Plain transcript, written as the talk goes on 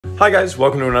Hi guys,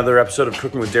 welcome to another episode of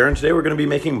Cooking with Darren. Today we're going to be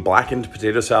making blackened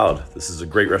potato salad. This is a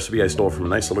great recipe I stole from a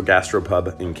nice little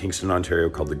gastropub in Kingston,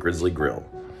 Ontario called the Grizzly Grill.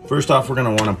 First off, we're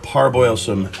going to want to parboil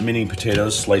some mini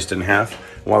potatoes sliced in half.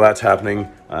 While that's happening,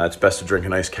 it's best to drink a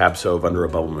nice cab sauv under a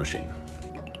bubble machine.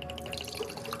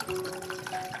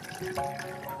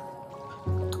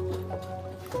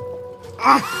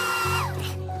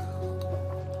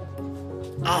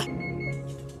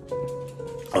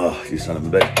 Oh, you son of a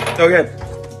bitch. Okay.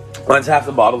 Once half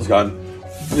the bottle's gone,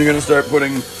 you're gonna start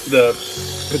putting the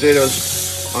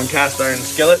potatoes on cast iron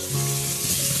skillet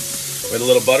with a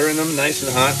little butter in them, nice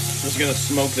and hot. Just gonna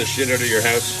smoke the shit out of your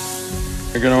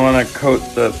house. You're gonna wanna coat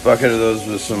the bucket of those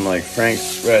with some like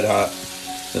Frank's Red Hot.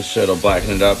 This shit'll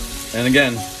blacken it up. And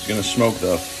again, it's gonna smoke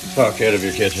the fuck out of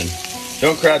your kitchen.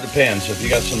 Don't crowd the pan, so if you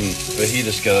got some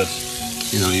fajita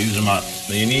skillets, use them up.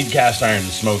 But you need cast iron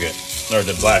to smoke it, or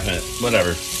to blacken it,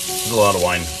 whatever. There's a lot of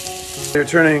wine. You're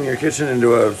turning your kitchen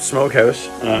into a smokehouse.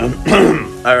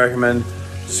 I recommend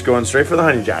just going straight for the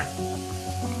honey jack.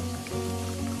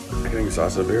 Getting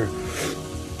sauce up here.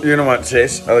 You're gonna want to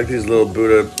taste. I like these little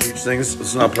Buddha peach things.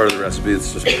 It's not part of the recipe,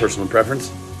 it's just personal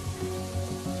preference.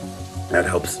 That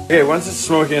helps. Okay, once it's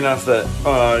smoky enough that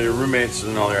your roommates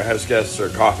and all your house guests are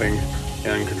coughing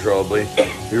uncontrollably,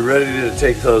 you're ready to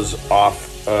take those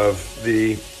off of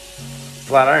the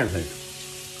flat iron thing.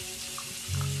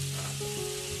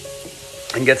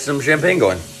 And get some champagne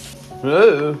going.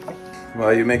 Whoa.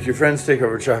 While you make your friends take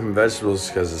over chopping vegetables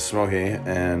because it's smoky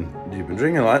and you've been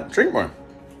drinking a lot, drink more.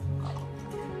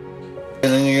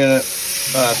 And then you're gonna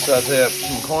saute up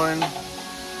some corn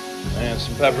and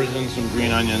some peppers and some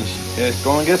green onions. It's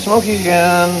gonna get smoky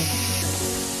again.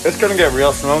 It's gonna get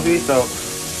real smoky, so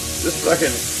just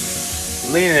fucking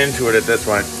lean into it at this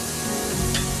point.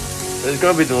 It's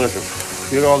gonna be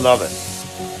delicious. You're gonna love it.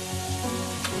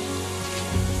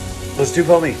 Let's do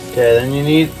me. Okay, then you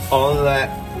need all of that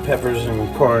peppers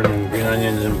and corn and green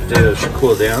onions and potatoes to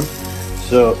cool down.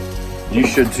 So you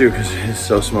should too, because it's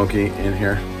so smoky in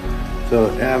here. So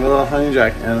have a little honey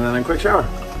jack and then a quick shower.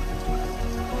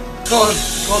 Cold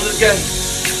is good.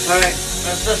 All right,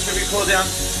 that's just gonna be cooled down.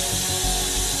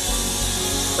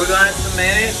 We're gonna add some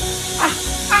mayonnaise,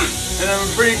 and then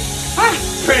we're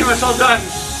pretty much all done.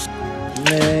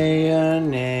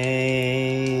 Mayonnaise.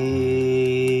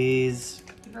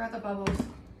 You forgot the bubbles.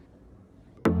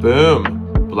 Boom!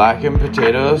 Blackened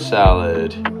potato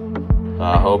salad.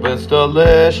 I hope it's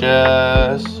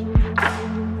delicious.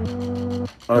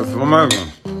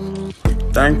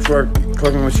 Thanks for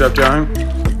cooking with Chef Darren.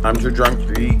 I'm too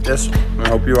drunk to eat this. I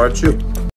hope you are too.